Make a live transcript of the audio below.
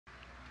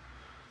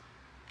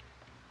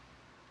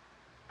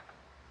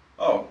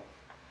Oh,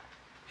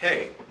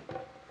 hey.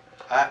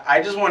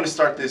 I just wanted to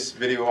start this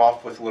video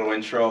off with a little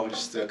intro,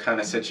 just to kind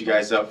of set you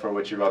guys up for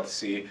what you're about to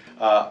see.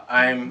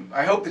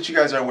 I hope that you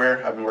guys are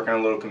aware I've been working on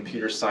a little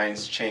computer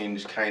science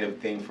change kind of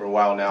thing for a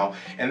while now,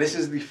 and this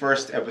is the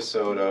first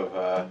episode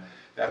of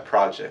that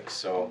project,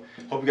 so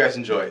hope you guys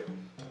enjoy it.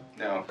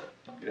 Now,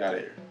 get out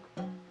of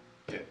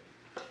here.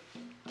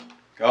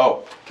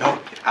 Go,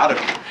 get out of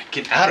here,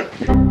 get out of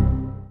here.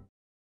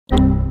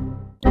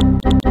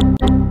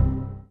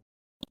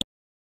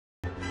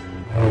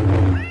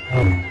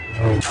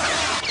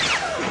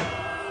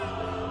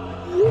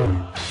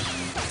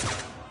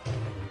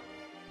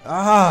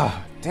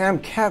 Damn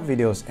cat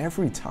videos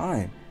every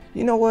time.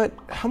 You know what?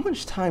 How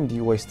much time do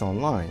you waste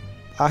online?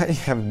 I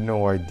have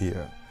no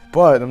idea.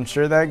 But I'm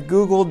sure that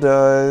Google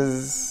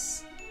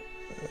does.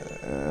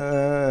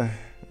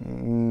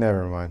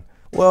 Never mind.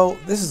 Well,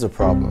 this is a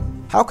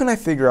problem. How can I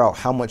figure out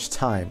how much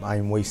time I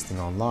am wasting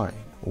online?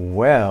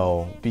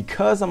 Well,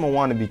 because I'm a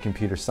wannabe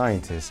computer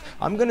scientist,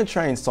 I'm gonna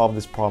try and solve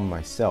this problem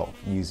myself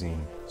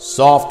using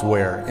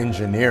software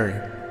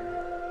engineering.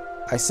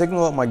 I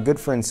signal up my good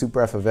friend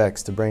Super F of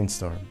X to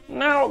brainstorm.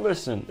 Now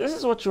listen, this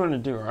is what you want to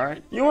do,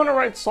 alright? You want to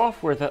write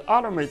software that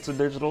automates a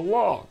digital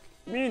log.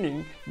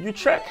 Meaning, you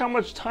track how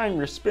much time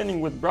you're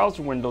spending with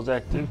browser windows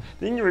active,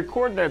 then you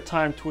record that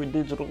time to a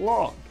digital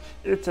log.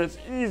 It's as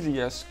easy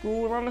as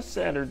school on a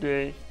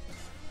Saturday.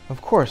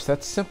 Of course,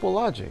 that's simple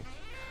logic.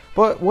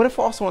 But what if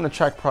I also want to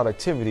track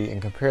productivity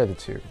and compare the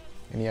two?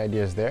 Any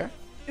ideas there?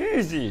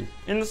 Easy!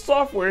 In the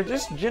software,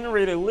 just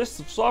generate a list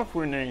of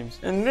software names,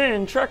 and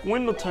then track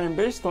window time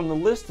based on the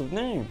list of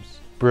names.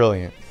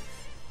 Brilliant.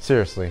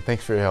 Seriously,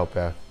 thanks for your help,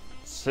 F.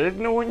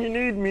 Signal when you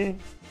need me.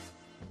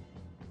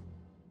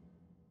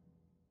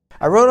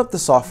 I wrote up the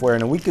software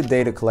and a week of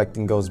data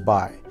collecting goes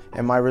by,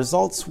 and my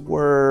results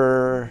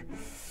were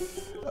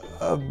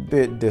a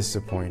bit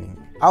disappointing.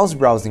 I was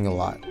browsing a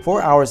lot,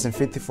 4 hours and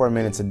 54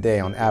 minutes a day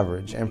on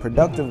average, and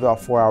productive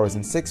about 4 hours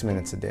and 6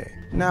 minutes a day.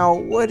 Now,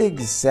 what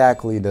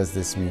exactly does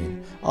this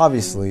mean?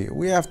 Obviously,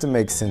 we have to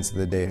make sense of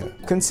the data.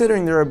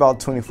 Considering there are about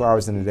 24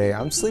 hours in a day,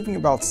 I'm sleeping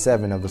about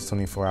 7 of those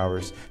 24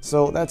 hours,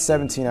 so that's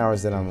 17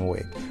 hours that I'm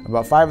awake.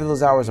 About 5 of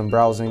those hours I'm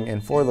browsing,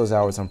 and 4 of those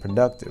hours I'm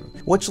productive,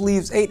 which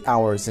leaves 8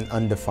 hours in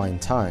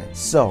undefined time.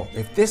 So,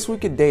 if this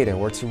week of data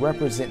were to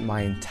represent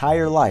my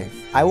entire life,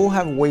 I will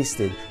have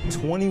wasted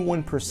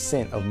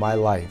 21% of my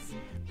life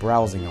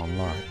browsing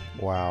online.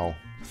 Wow.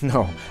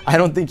 No, I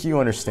don't think you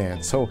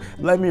understand, so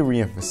let me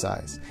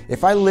reemphasize.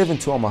 If I live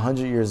until I'm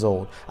 100 years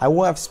old, I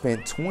will have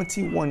spent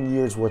 21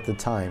 years worth of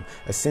time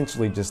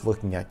essentially just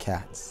looking at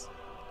cats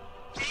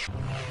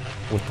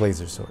with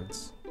laser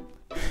swords.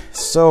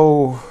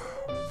 So,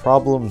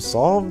 problem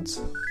solved,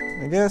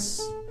 I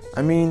guess?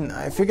 I mean,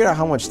 I figured out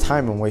how much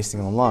time I'm wasting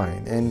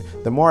online, and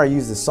the more I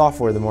use the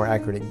software, the more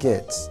accurate it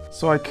gets.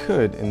 So I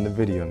could end the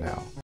video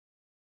now.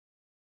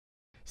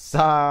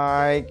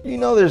 Psych! You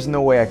know there's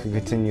no way I could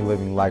continue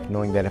living life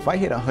knowing that if I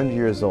hit 100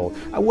 years old,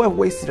 I will have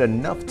wasted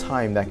enough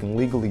time that I can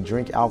legally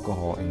drink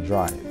alcohol and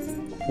drive.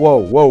 Whoa,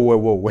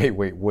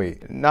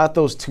 wait. Not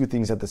those two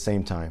things at the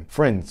same time.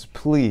 Friends,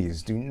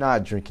 please do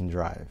not drink and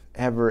drive.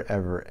 Ever,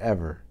 ever,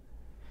 ever.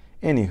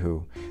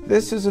 Anywho,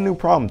 this is a new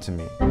problem to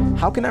me.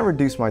 How can I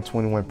reduce my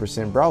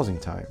 21% browsing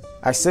time?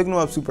 I signal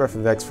up Super F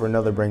of X for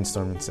another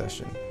brainstorming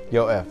session.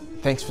 Yo F,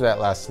 thanks for that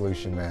last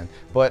solution, man,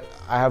 but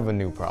I have a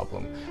new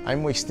problem.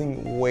 I'm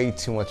wasting way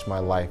too much of my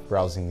life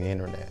browsing the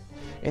internet.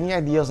 Any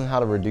ideas on how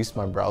to reduce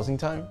my browsing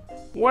time?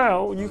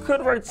 Well, you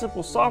could write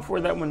simple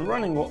software that when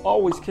running will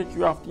always kick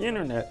you off the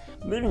internet,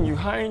 leaving you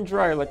high and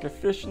dry like a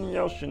fish in the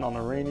ocean on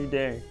a rainy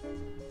day.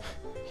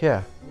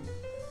 Yeah,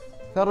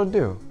 that'll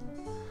do.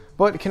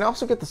 But can I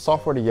also get the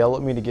software to yell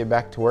at me to get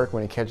back to work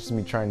when it catches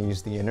me trying to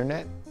use the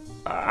internet?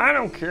 I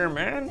don't care,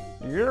 man.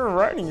 You're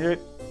writing it,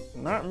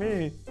 not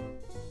me.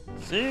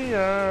 See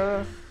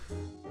ya.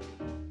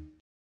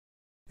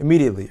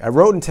 Immediately, I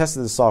wrote and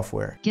tested the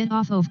software. Get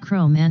off of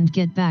Chrome and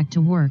get back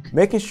to work.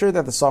 Making sure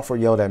that the software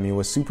yelled at me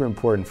was super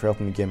important for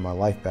helping me get my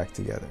life back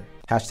together.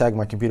 Hashtag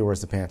my computer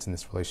wears the pants in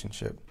this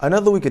relationship.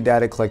 Another week of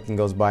data collecting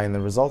goes by and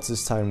the results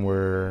this time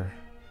were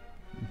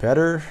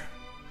better,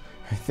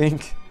 I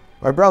think.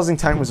 My browsing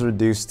time was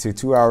reduced to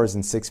 2 hours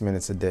and 6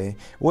 minutes a day,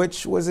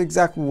 which was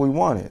exactly what we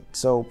wanted,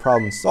 so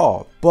problem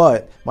solved.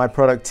 But my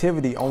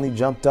productivity only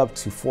jumped up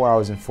to 4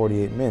 hours and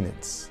 48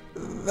 minutes.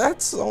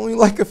 That's only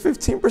like a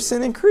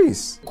 15%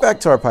 increase.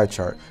 Back to our pie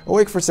chart.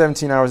 Awake for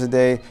 17 hours a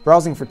day,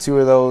 browsing for 2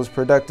 of those,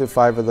 productive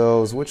 5 of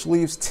those, which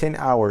leaves 10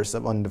 hours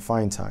of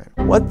undefined time.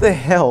 What the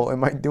hell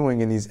am I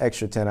doing in these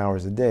extra 10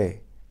 hours a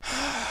day?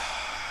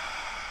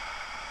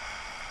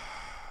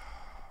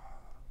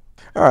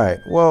 Alright,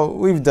 well,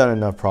 we've done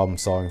enough problem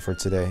solving for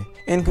today.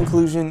 In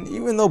conclusion,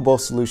 even though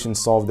both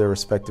solutions solved their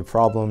respective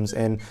problems,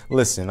 and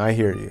listen, I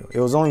hear you,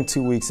 it was only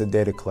 2 weeks of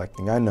data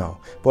collecting, I know,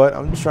 but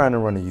I'm just trying to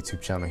run a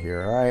YouTube channel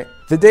here, alright?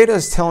 The data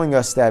is telling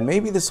us that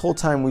maybe this whole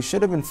time we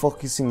should have been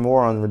focusing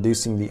more on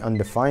reducing the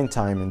undefined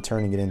time and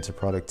turning it into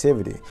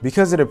productivity,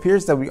 because it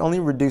appears that we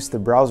only reduced the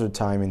browser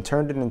time and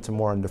turned it into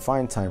more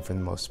undefined time for the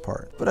most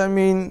part. But I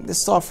mean,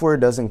 this software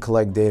doesn't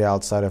collect data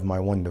outside of my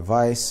one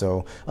device,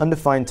 so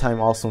undefined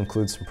time also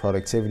includes some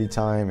productivity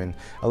time and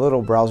a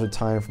little browser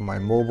time for my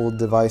mobile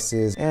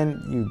devices, and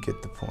you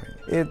get the point.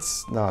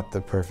 It's not the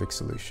perfect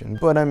solution,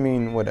 but I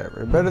mean,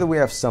 whatever. Better that we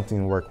have something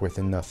to work with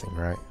than nothing,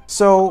 right?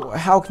 So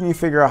how can you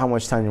figure out how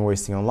much time you're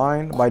wasting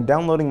online? By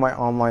downloading my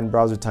online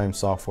browser time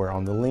software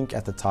on the link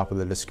at the top of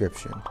the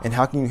description. And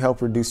how can you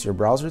help reduce your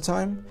browser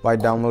time? By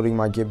downloading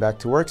my Get Back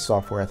to Work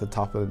software at the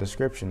top of the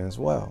description as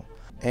well.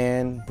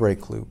 And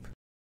Break Loop.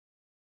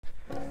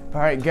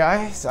 Alright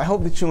guys, I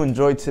hope that you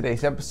enjoyed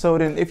today's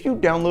episode, and if you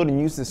download and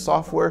use this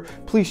software,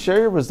 please share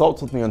your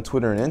results with me on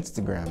Twitter and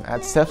Instagram.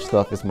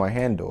 @StephStuff is my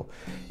handle.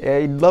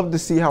 I'd love to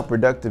see how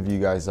productive you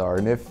guys are,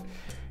 and if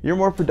you're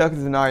more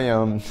productive than I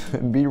am,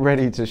 be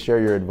ready to share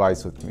your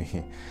advice with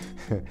me.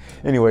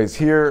 Anyways,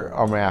 here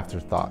are my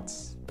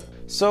afterthoughts.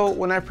 So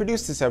when I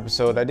produced this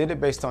episode, I did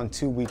it based on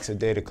 2 weeks of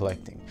data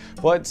collecting.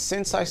 But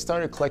since I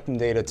started collecting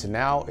data to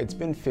now, it's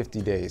been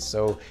 50 days,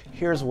 so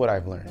here's what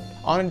I've learned.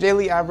 On a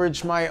daily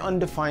average, my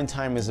undefined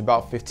time is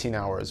about 15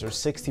 hours, or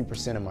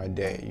 60% of my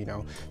day. You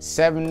know,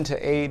 7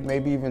 to 8,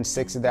 maybe even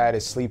 6 of that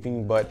is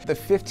sleeping, but the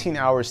 15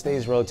 hours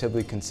stays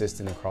relatively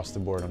consistent across the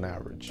board on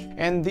average.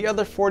 And the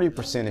other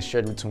 40% is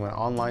shared between my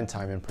online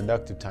time and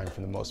productive time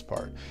for the most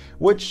part,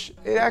 which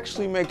it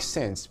actually makes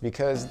sense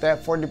because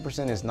that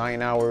 40% is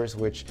 9 hours,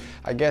 which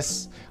I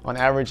guess on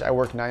average I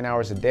work 9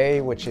 hours a day,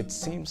 which it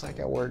seems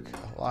like I work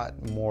a lot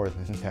more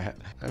than that.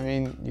 I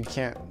mean, you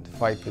can't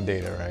fight the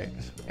data, right?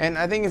 And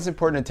I think it's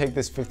important to take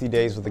this 50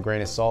 days with a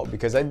grain of salt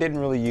because I didn't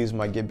really use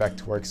my Get Back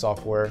to Work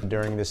software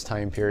during this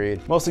time period,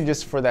 mostly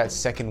just for that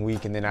second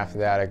week, and then after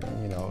that,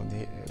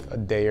 a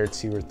day or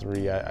 2 or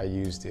 3 I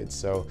used it.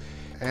 So,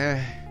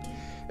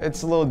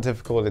 it's a little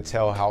difficult to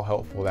tell how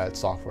helpful that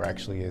software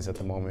actually is at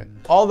the moment.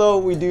 Although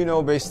we do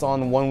know based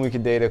on 1 week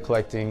of data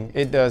collecting,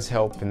 it does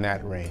help in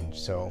that range,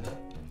 so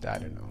I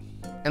don't know.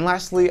 And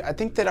lastly, I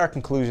think that our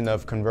conclusion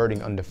of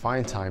converting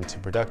undefined time to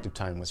productive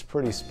time was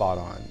pretty spot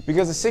on,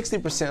 because the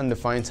 60%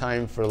 undefined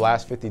time for the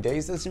last 50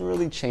 days doesn't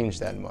really change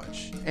that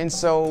much. And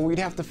so we'd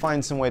have to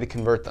find some way to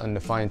convert the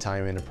undefined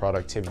time into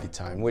productivity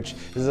time, which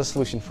is a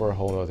solution for a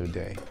whole other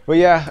day. But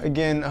yeah,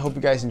 again, I hope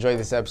you guys enjoyed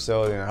this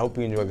episode, and I hope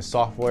you enjoy the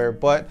software,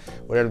 but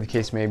whatever the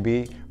case may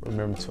be,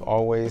 remember to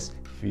always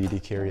feed your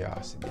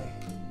curiosity.